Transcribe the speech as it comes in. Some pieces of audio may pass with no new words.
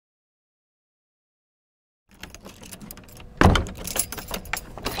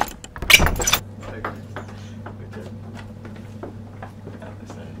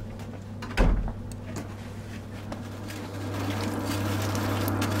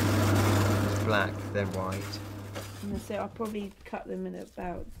black, then white. And so I'll probably cut them in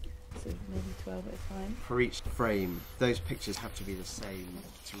about maybe 12 at a time. For each frame, those pictures have to be the same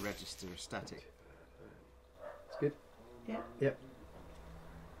to register as static. That's good? Yeah. Yep.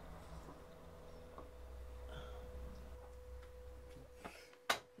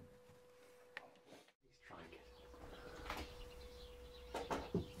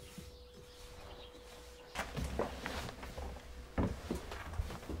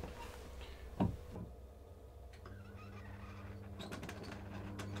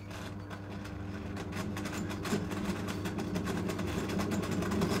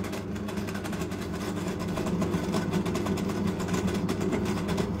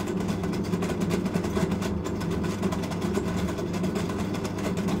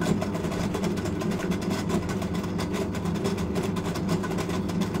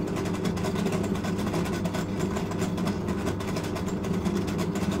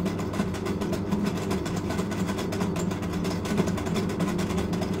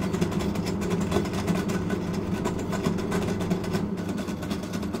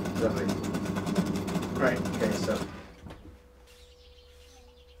 Lovely. Right, okay, so.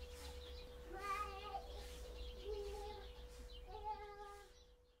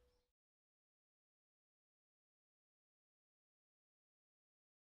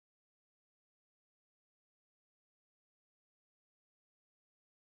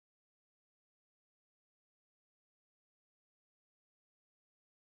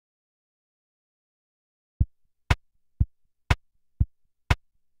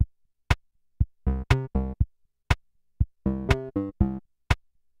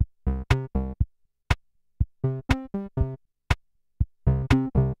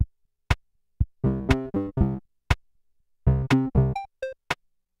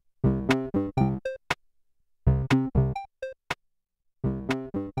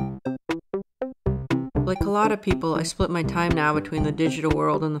 Like a lot of people, I split my time now between the digital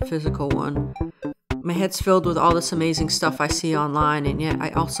world and the physical one. My head's filled with all this amazing stuff I see online, and yet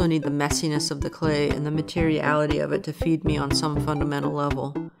I also need the messiness of the clay and the materiality of it to feed me on some fundamental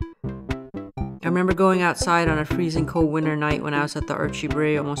level. I remember going outside on a freezing cold winter night when I was at the Archie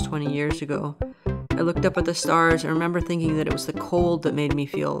Bray almost 20 years ago. I looked up at the stars and remember thinking that it was the cold that made me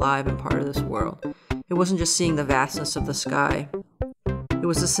feel alive and part of this world. It wasn't just seeing the vastness of the sky. It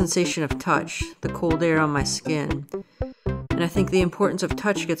was the sensation of touch, the cold air on my skin. And I think the importance of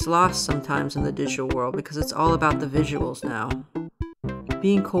touch gets lost sometimes in the digital world because it's all about the visuals now.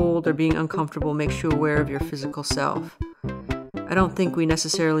 Being cold or being uncomfortable makes you aware of your physical self. I don't think we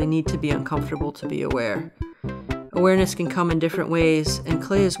necessarily need to be uncomfortable to be aware. Awareness can come in different ways, and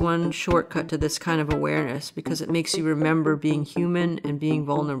clay is one shortcut to this kind of awareness because it makes you remember being human and being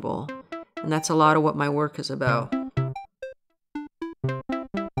vulnerable. And that's a lot of what my work is about.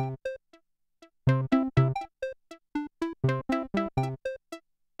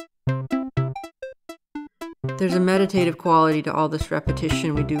 There's a meditative quality to all this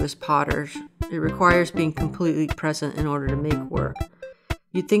repetition we do as potters. It requires being completely present in order to make work.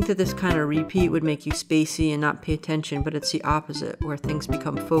 You'd think that this kind of repeat would make you spacey and not pay attention, but it's the opposite, where things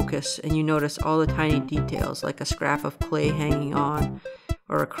become focused and you notice all the tiny details, like a scrap of clay hanging on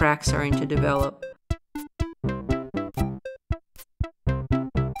or a crack starting to develop.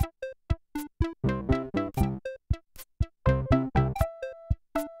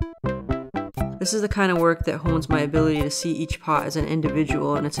 This is the kind of work that hones my ability to see each pot as an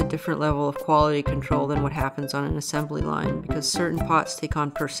individual, and it's a different level of quality control than what happens on an assembly line, because certain pots take on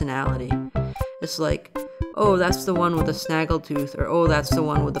personality. It's like, oh, that's the one with a snaggletooth, or oh, that's the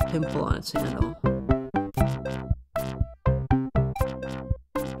one with a pimple on its handle.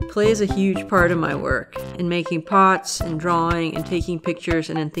 Clay is a huge part of my work, in making pots, and drawing, and taking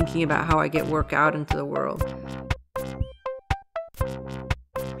pictures, and in thinking about how I get work out into the world.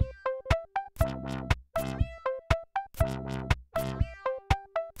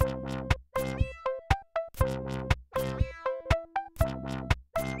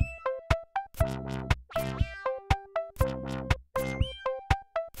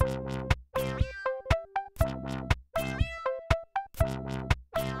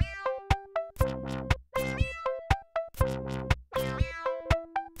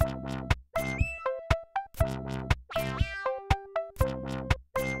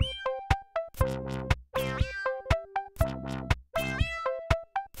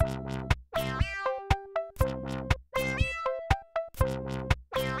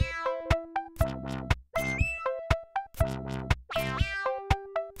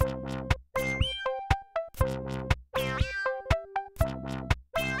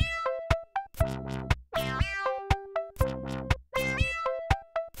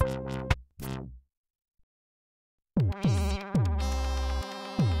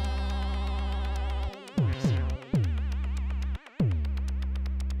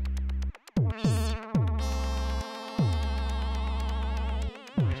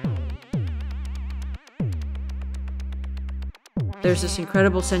 There's this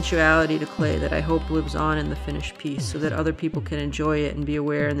incredible sensuality to clay that I hope lives on in the finished piece so that other people can enjoy it and be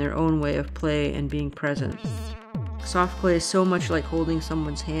aware in their own way of play and being present. Soft clay is so much like holding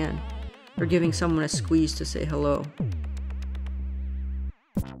someone's hand or giving someone a squeeze to say hello.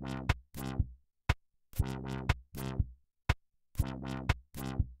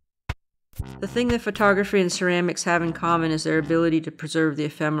 The thing that photography and ceramics have in common is their ability to preserve the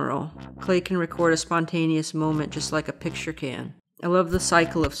ephemeral. Clay can record a spontaneous moment just like a picture can. I love the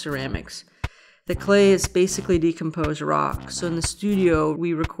cycle of ceramics. The clay is basically decomposed rock, so in the studio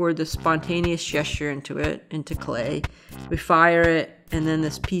we record the spontaneous gesture into clay. We fire it, and then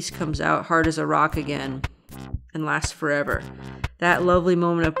this piece comes out hard as a rock again and lasts forever. That lovely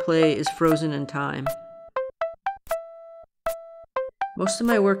moment of play is frozen in time. Most of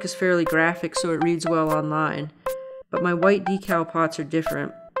my work is fairly graphic, so it reads well online, but my white decal pots are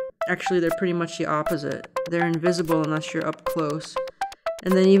different. Actually, they're pretty much the opposite. They're invisible unless you're up close,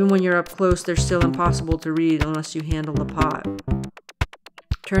 and then even when you're up close, they're still impossible to read unless you handle the pot.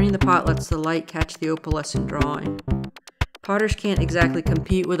 Turning the pot lets the light catch the opalescent drawing. Potters can't exactly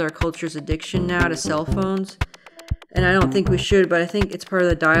compete with our culture's addiction now to cell phones, and I don't think we should, but I think it's part of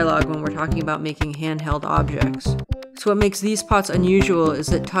the dialogue when we're talking about making handheld objects. So what makes these pots unusual is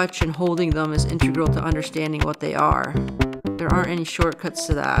that touch and holding them is integral to understanding what they are. There aren't any shortcuts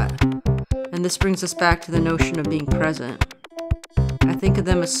to that. And this brings us back to the notion of being present. I think of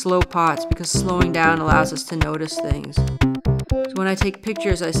them as slow pots because slowing down allows us to notice things. So when I take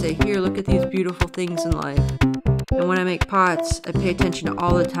pictures, I say, here, look at these beautiful things in life. And when I make pots, I pay attention to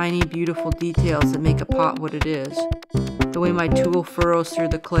all the tiny, beautiful details that make a pot what it is. The way my tool furrows through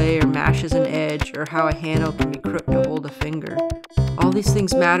the clay or mashes an edge, or how a handle can be crooked to hold a finger. All these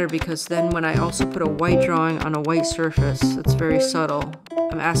things matter because then when I also put a white drawing on a white surface that's very subtle,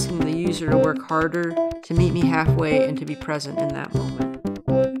 I'm asking the user to work harder, to meet me halfway, and to be present in that moment.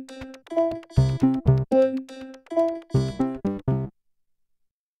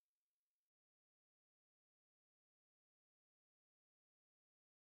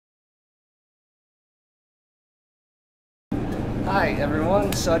 Hi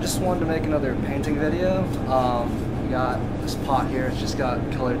everyone, so I just wanted to make another painting video. We got this pot here, it's just got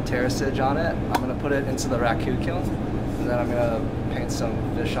colored terracage on it. I'm going to put it into the raku kiln, and then I'm going to paint some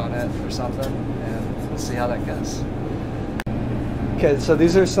fish on it or something, and we'll see how that goes. Okay, so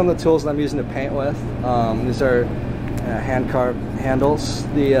these are some of the tools that I'm using to paint with. These are hand-carved handles.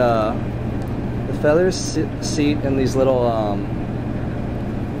 The feathers seat in these little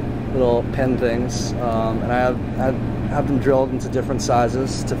pin things, and I have them drilled into different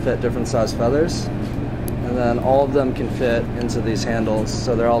sizes to fit different size feathers, and then all of them can fit into these handles,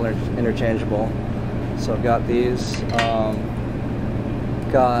 so they're all interchangeable. So I've got these,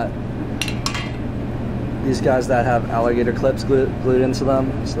 got these guys that have alligator clips glued into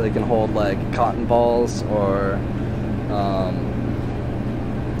them, so they can hold like cotton balls or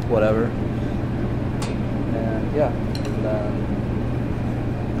whatever. And yeah, and then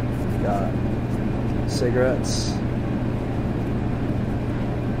got cigarettes.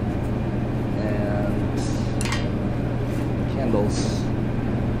 Candles.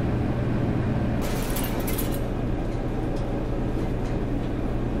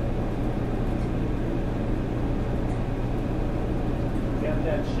 You have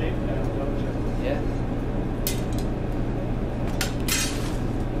that shape now, don't you? Yeah.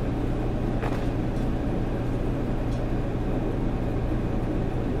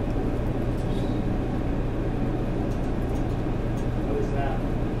 What is that?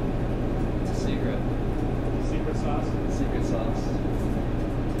 It's a secret. Secret sauce? Secret sauce.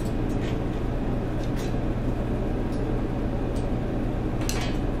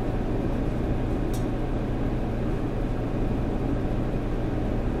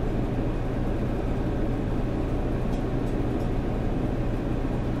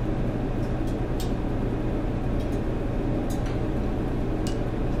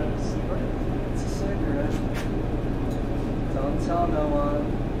 Is that a secret? It's a secret. Don't tell no one.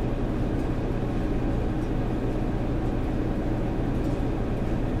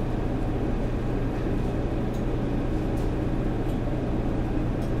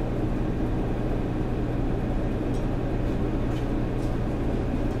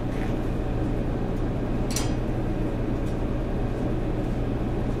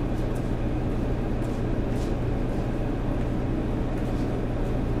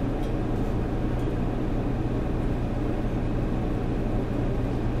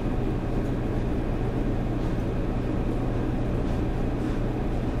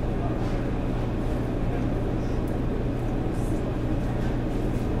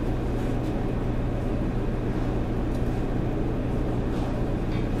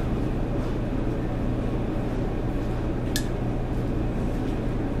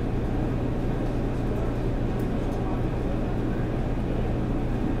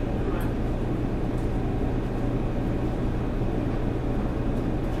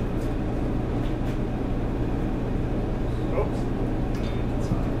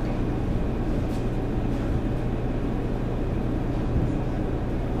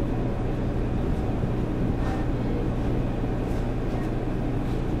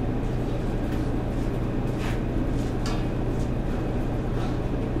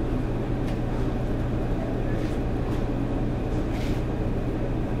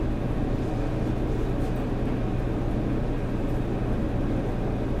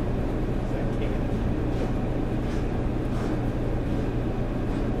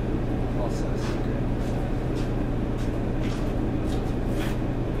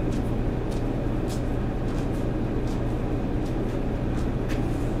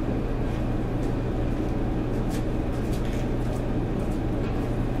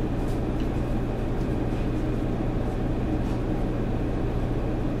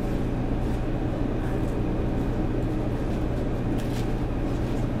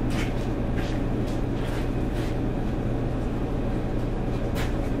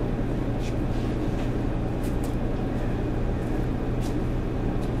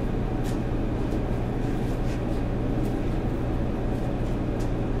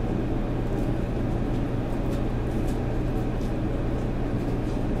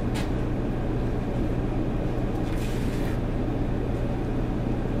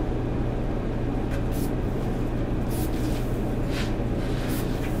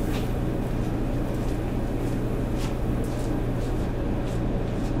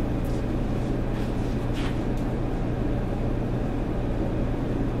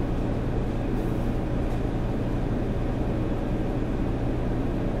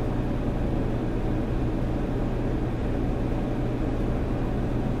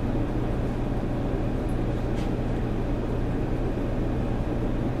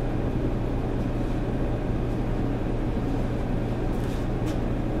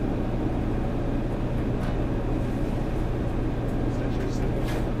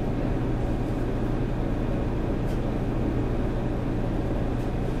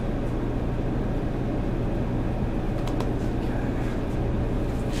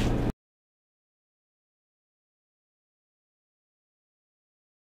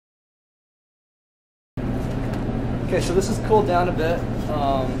 Okay, so this has cooled down a bit.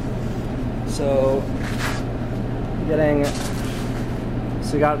 So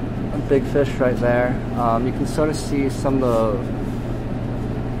we got a big fish right there. You can sort of see some of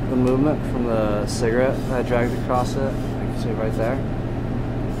the movement from the cigarette that I dragged across it. You can see it right there.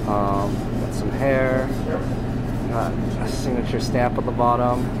 Got some hair. Got a signature stamp at the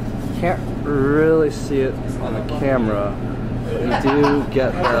bottom. Can't really see it on the camera. You do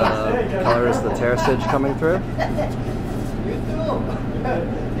get the colors of the terracage coming through.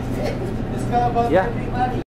 Yeah.